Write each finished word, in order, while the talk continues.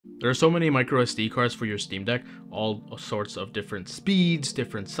There are so many micro SD cards for your Steam Deck, all sorts of different speeds,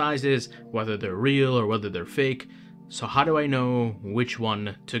 different sizes, whether they're real or whether they're fake. So how do I know which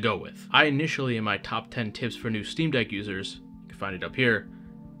one to go with? I initially, in my top 10 tips for new Steam Deck users, you can find it up here,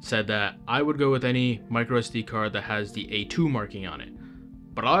 said that I would go with any micro SD card that has the A2 marking on it.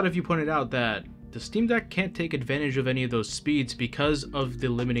 But a lot of you pointed out that the Steam Deck can't take advantage of any of those speeds because of the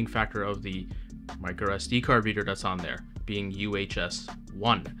limiting factor of the micro SD card reader that's on there, being UHS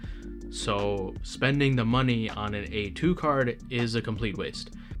 1. So spending the money on an A2 card is a complete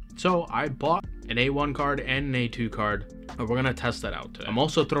waste. So I bought an A1 card and an A2 card, and we're gonna test that out today. I'm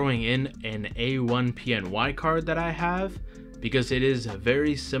also throwing in an A1 PNY card that I have because it is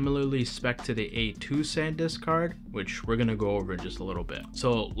very similarly spec'd to the A2 SanDisk card, which we're gonna go over in just a little bit.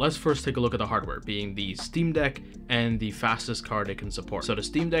 So let's first take a look at the hardware, being the Steam Deck and the fastest card it can support. So the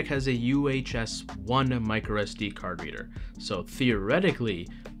Steam Deck has a UHS 1 micro SD card reader. So theoretically,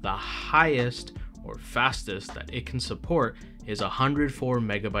 the highest or fastest that it can support is 104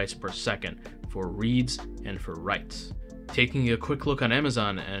 megabytes per second for reads and for writes. Taking a quick look on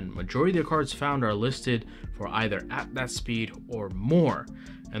Amazon, and majority of the cards found are listed for either at that speed or more,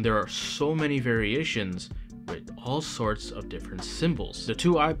 and there are so many variations with all sorts of different symbols. The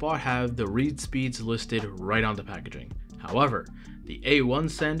two I bought have the read speeds listed right on the packaging. However, the A1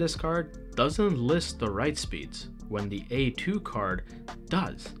 SanDisk card doesn't list the write speeds when the A2 card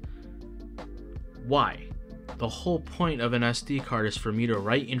does. Why? The whole point of an SD card is for me to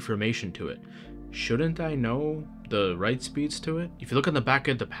write information to it. Shouldn't I know the write speeds to it? If you look on the back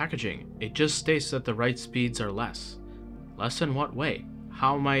of the packaging, it just states that the write speeds are less. Less in what way?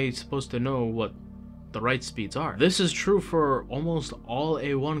 How am I supposed to know what the write speeds are? This is true for almost all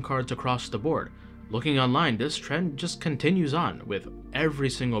A1 cards across the board. Looking online, this trend just continues on with every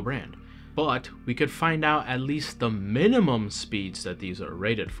single brand. But we could find out at least the minimum speeds that these are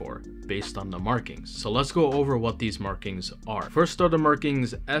rated for based on the markings. So let's go over what these markings are. First are the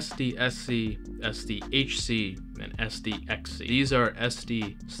markings SD-SC, SD-HC, and SD-XC. These are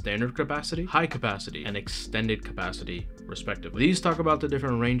SD standard capacity, high capacity, and extended capacity, respectively. These talk about the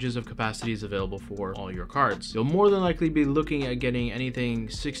different ranges of capacities available for all your cards. You'll more than likely be looking at getting anything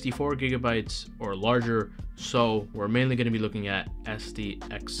 64 gigabytes or larger, so we're mainly going to be looking at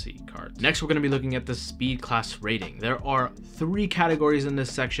SD-XC cards. Next, we're going to be looking at the Speed Class rating. There are 3 categories in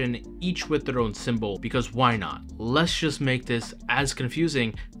this section, each with their own symbol, because why not? Let's just make this as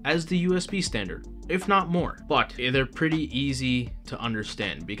confusing as the USB standard, if not more. But they're pretty easy to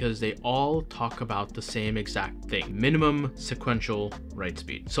understand because they all talk about the same exact thing: minimum sequential write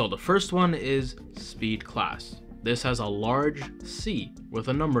speed. So the first one is Speed Class. This has a large C with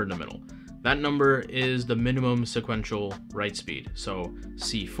a number in the middle. That number is the minimum sequential write speed. So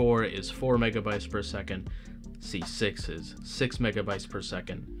C4 is 4 megabytes per second, C6 is 6 megabytes per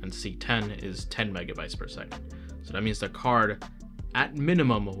second, and C10 is 10 megabytes per second. So that means the card at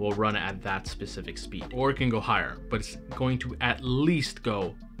minimum will run at that specific speed, or it can go higher, but it's going to at least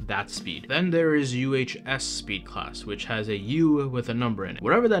go that speed. Then there is UHS Speed Class, which has a U with a number in it.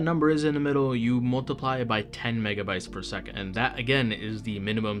 Whatever that number is in the middle, you multiply it by 10 megabytes per second, and that again is the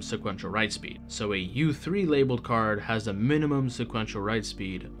minimum sequential write speed. So a U3 labeled card has a minimum sequential write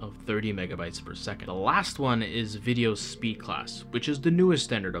speed of 30 megabytes per second. The last one is Video Speed Class, which is the newest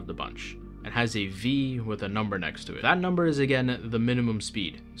standard of the bunch, and has a V with a number next to it. That number is again the minimum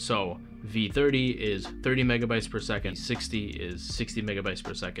speed. So V30 is 30 megabytes per second, V60 is 60 megabytes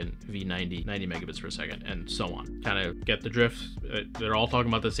per second, V90, 90 megabits per second, and so on. Kind of get the drift? They're all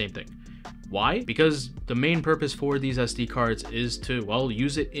talking about the same thing. Why? Because the main purpose for these SD cards is to, well,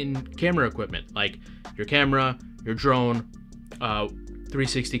 use it in camera equipment, like your camera, your drone,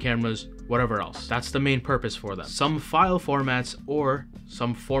 360 cameras, whatever else. That's the main purpose for them. Some file formats or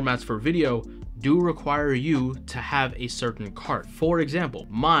some formats for video do require you to have a certain card. For example,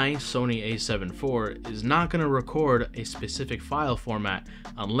 my Sony a7 IV is not going to record a specific file format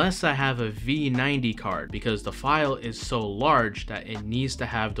unless I have a V90 card, because the file is so large that it needs to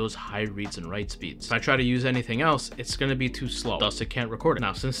have those high reads and write speeds. If I try to use anything else, it's going to be too slow, thus it can't record it.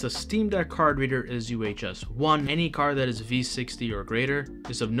 Now, since the Steam Deck card reader is UHS 1, any card that is V60 or greater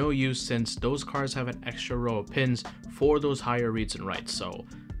is of no use, since those cards have an extra row of pins for those higher reads and writes. So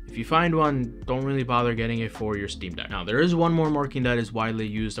if you find one, don't really bother getting it for your Steam Deck. Now, there is one more marking that is widely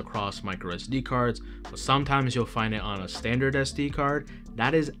used across micro SD cards, but sometimes you'll find it on a standard SD card.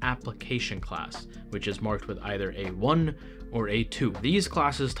 That is Application Class, which is marked with either A1 or A2. These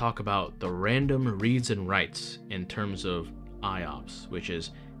classes talk about the random reads and writes in terms of IOPS, which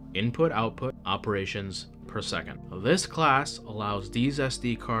is input-output operations per second. This class allows these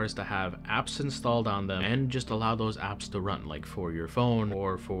SD cards to have apps installed on them and just allow those apps to run, like for your phone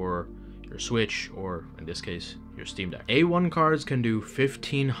or for your Switch, or in this case, your Steam Deck. A1 cards can do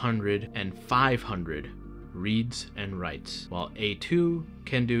 1500 and 500 reads and writes, while A2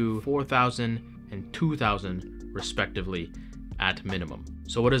 can do 4000 and 2000 respectively at minimum.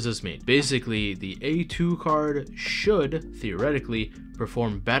 So what does this mean? Basically, the A2 card should theoretically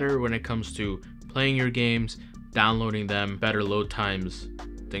perform better when it comes to playing your games, downloading them, better load times,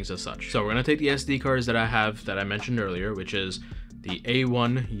 things as such. So we're gonna take the SD cards that I have that I mentioned earlier, which is the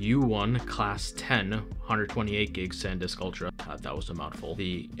A1 U1 Class 10 128 gig SanDisk Ultra. That was a mouthful.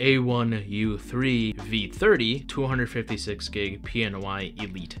 The A1 U3 V30 256 gig PNY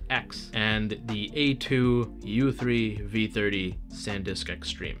Elite X, and the A2 U3 V30 SanDisk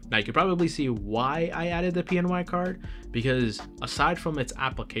Extreme. Now you can probably see why I added the PNY card, because aside from its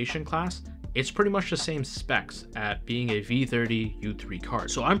application class, it's pretty much the same specs at being a V30 U3 card.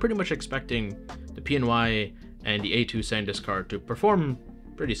 So I'm pretty much expecting the PNY and the A2 SanDisk card to perform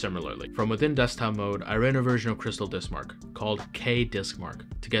pretty similarly. From within desktop mode, I ran a version of Crystal Diskmark called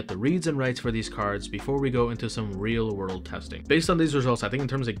KDiskmark to get the reads and writes for these cards before we go into some real world testing. Based on these results, I think in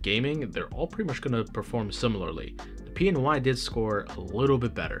terms of gaming, they're all pretty much going to perform similarly. The PNY did score a little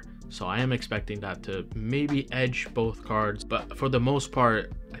bit better, so I am expecting that to maybe edge both cards, but for the most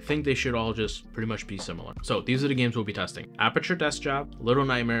part, I think they should all just pretty much be similar. So these are the games we'll be testing: Aperture Desk Job, Little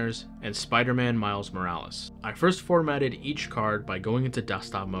Nightmares, and Spider-Man Miles Morales. I first formatted each card by going into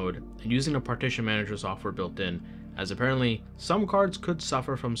desktop mode and using the partition manager software built in, as apparently some cards could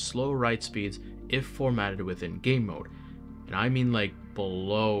suffer from slow write speeds if formatted within game mode. And I mean like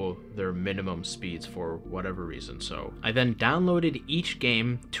below their minimum speeds for whatever reason. So I then downloaded each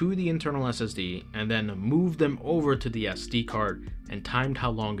game to the internal SSD and then moved them over to the SD card and timed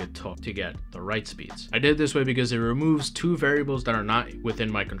how long it took to get the write speeds. I did this way because it removes two variables that are not within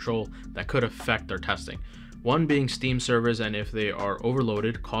my control that could affect their testing. One being Steam servers, and if they are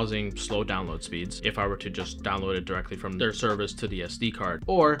overloaded, causing slow download speeds if I were to just download it directly from their service to the SD card.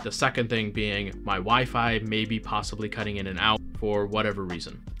 Or the second thing being my Wi-Fi maybe possibly cutting in and out for whatever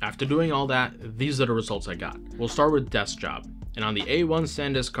reason. After doing all that, these are the results I got. We'll start with Desk Job. And on the A1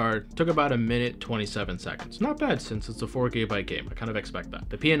 SanDisk card, took about 1:27 seconds. Not bad since it's a 4GB game, I kind of expect that.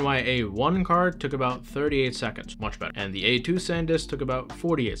 The PNY A1 card took about 38 seconds, much better. And the A2 SanDisk took about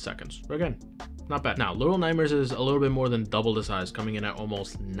 48 seconds. Again, not bad. Now, Little Nightmares is a little bit more than double the size, coming in at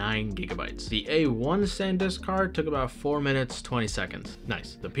almost 9GB. The A1 SanDisk card took about 4 minutes, 20 seconds.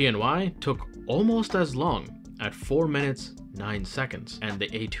 Nice. The PNY took almost as long, at 4 minutes, 9 seconds. And the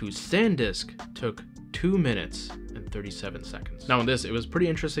A2 SanDisk took 2 minutes and 37 seconds. Now in this, it was pretty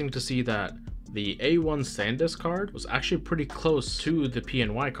interesting to see that the A1 SanDisk card was actually pretty close to the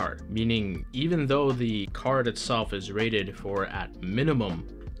PNY card, meaning even though the card itself is rated for at minimum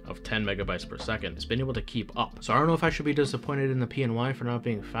of 10 megabytes per second, it's been able to keep up. So I don't know if I should be disappointed in the PNY for not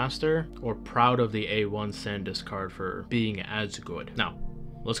being faster or proud of the A1 SanDisk card for being as good. Now,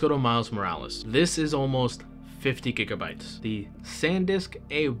 let's go to Miles Morales. This is almost 50 gigabytes. The SanDisk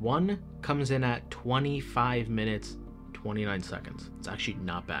A1 comes in at 25 minutes, 29 seconds. It's actually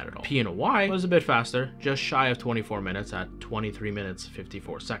not bad at all. PNY was a bit faster, just shy of 24 minutes at 23 minutes,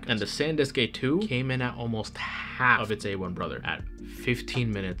 54 seconds. And the SanDisk A2 came in at almost half of its A1 brother at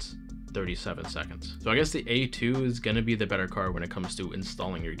 15 minutes, 37 seconds. So I guess the A2 is gonna be the better card when it comes to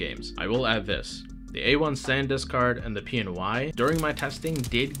installing your games. I will add this. The A1 SanDisk card and the PNY during my testing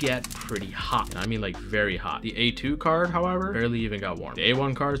did get pretty hot, and I mean like very hot. The A2 card, however, barely even got warm. The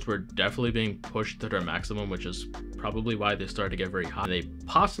A1 cards were definitely being pushed to their maximum, which is probably why they started to get very hot. They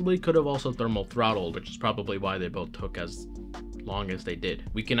possibly could have also thermal throttled, which is probably why they both took as long as they did.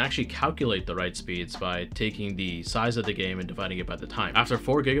 We can actually calculate the write speeds by taking the size of the game and dividing it by the time. After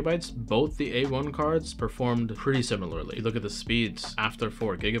 4 gigabytes, both the A1 cards performed pretty similarly. If you look at the speeds after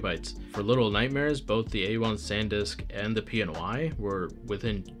 4 gigabytes. For Little Nightmares, both the A1 SanDisk and the PNY were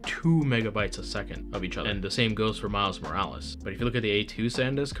within 2 megabytes a second of each other. And the same goes for Miles Morales. But if you look at the A2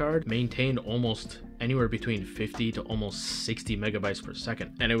 SanDisk card, maintained almost anywhere between 50 to almost 60 megabytes per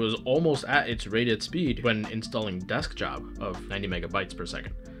second. And it was almost at its rated speed when installing Desk Job of 90 megabytes per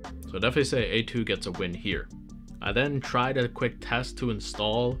second. So definitely say A2 gets a win here. I then tried a quick test to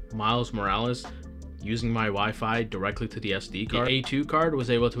install Miles Morales using my Wi-Fi directly to the SD card. The A2 card was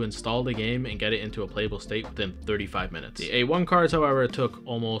able to install the game and get it into a playable state within 35 minutes. The A1 cards, however, took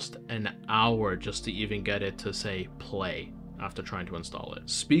almost an hour just to even get it to say play after trying to install it.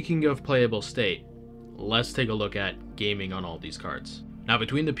 Speaking of playable state, let's take a look at gaming on all these cards. Now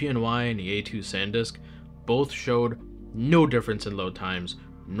between the PNY and the A2 SanDisk, both showed no difference in load times,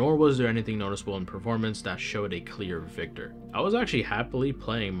 nor was there anything noticeable in performance that showed a clear victor. I was actually happily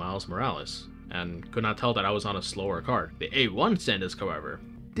playing Miles Morales, and could not tell that I was on a slower card. The A1 SanDisk, however,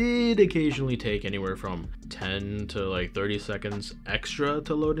 did occasionally take anywhere from 10 to like 30 seconds extra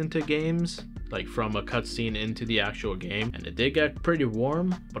to load into games, like from a cutscene into the actual game, and it did get pretty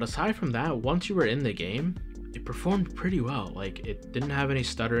warm. But aside from that, once you were in the game, it performed pretty well. Like, it didn't have any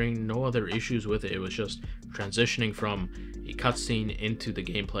stuttering, no other issues with it. It was just transitioning from a cutscene into the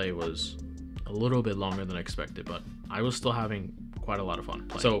gameplay was a little bit longer than expected, but I was still having quite a lot of fun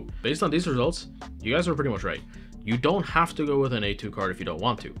playing. So based on these results, you guys were pretty much right. You don't have to go with an A2 card if you don't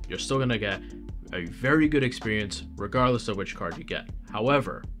want to. You're still gonna get a very good experience regardless of which card you get.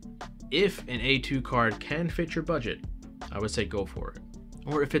 However, if an A2 card can fit your budget, I would say go for it.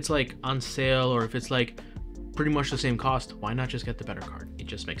 Or if it's like on sale, or if it's like pretty much the same cost, why not just get the better card? It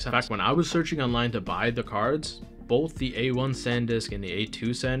just makes sense. In fact, when I was searching online to buy the cards, both the A1 SanDisk and the A2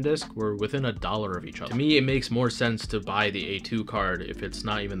 SanDisk were within $1 of each other. To me, it makes more sense to buy the A2 card if it's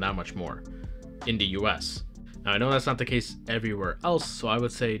not even that much more in the US. Now, I know that's not the case everywhere else, so I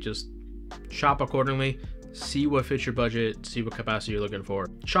would say just shop accordingly, see what fits your budget, see what capacity you're looking for.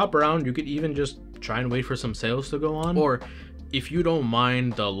 Shop around. You could even just try and wait for some sales to go on, or if you don't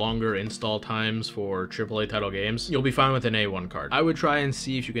mind the longer install times for AAA title games, you'll be fine with an A1 card. I would try and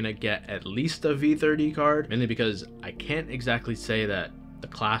see if you're gonna get at least a V30 card, mainly because I can't exactly say that the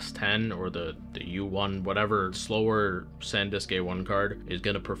Class 10 or the U1, whatever slower SanDisk A1 card is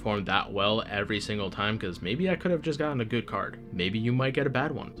gonna perform that well every single time, because maybe I could have just gotten a good card. Maybe you might get a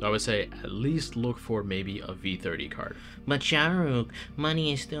bad one. So I would say at least look for maybe a V30 card. But Shahrukh,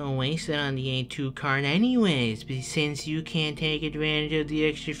 money is still wasted on the A2 card anyways, since you can't take advantage of the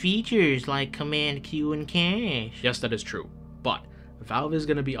extra features like Command Q and cache. Yes, that is true, but Valve is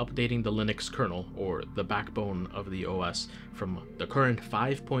going to be updating the Linux kernel, or the backbone of the OS, from the current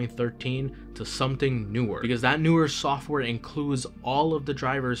 5.13 to something newer, because that newer software includes all of the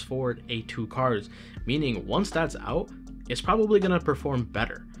drivers for A2 cards, meaning once that's out, it's probably going to perform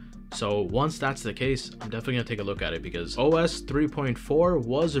better. So once that's the case, I'm definitely going to take a look at it, because OS 3.4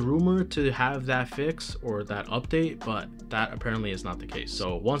 was rumored to have that fix or that update, but that apparently is not the case.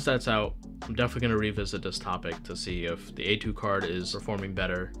 So once that's out, I'm definitely going to revisit this topic to see if the A2 card is performing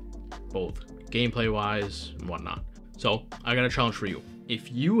better, both gameplay wise and whatnot. So I got a challenge for you.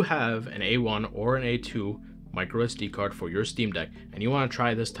 If you have an A1 or an A2 microsd card for your Steam Deck and you want to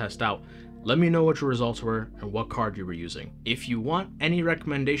try this test out, let me know what your results were and what card you were using. If you want any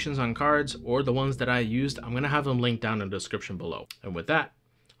recommendations on cards or the ones that I used, I'm going to have them linked down in the description below. And with that,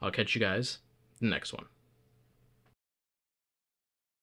 I'll catch you guys in the next one.